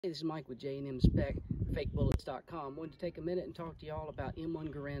Hey, this is Mike with J&M Spec, fakebullets.com. Wanted to take a minute and talk to y'all about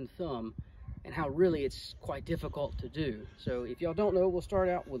M1 Garand Thumb and how really it's quite difficult to do. So if y'all don't know, we'll start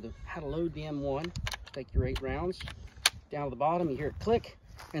out with how to load the M1. Just take your 8 rounds down to the bottom, you hear it click,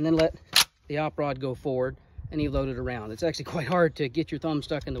 and then let the op rod go forward and you load it around. It's actually quite hard to get your thumb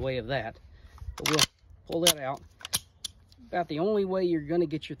stuck in the way of that, but we'll pull that out. About the only way you're going to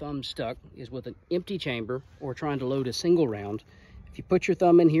get your thumb stuck is with an empty chamber or trying to load a single round. If you put your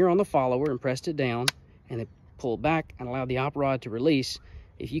thumb in here on the follower and pressed it down and then pull back and allow the op rod to release,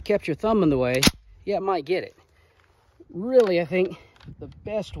 if you kept your thumb in the way, yeah, it might get it. Really, I think the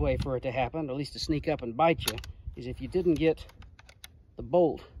best way for it to happen, or at least to sneak up and bite you, is if you didn't get the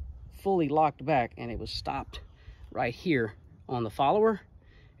bolt fully locked back and it was stopped right here on the follower.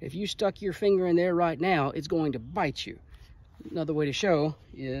 If you stuck your finger in there right now, it's going to bite you. Another way to show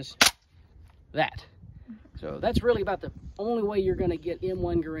is that. So that's really about the only way you're going to get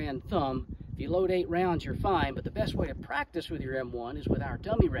M1 Garand Thumb. If you load 8 rounds, you're fine, but the best way to practice with your M1 is with our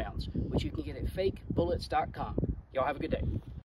dummy rounds, which you can get at fakebullets.com. Y'all have a good day.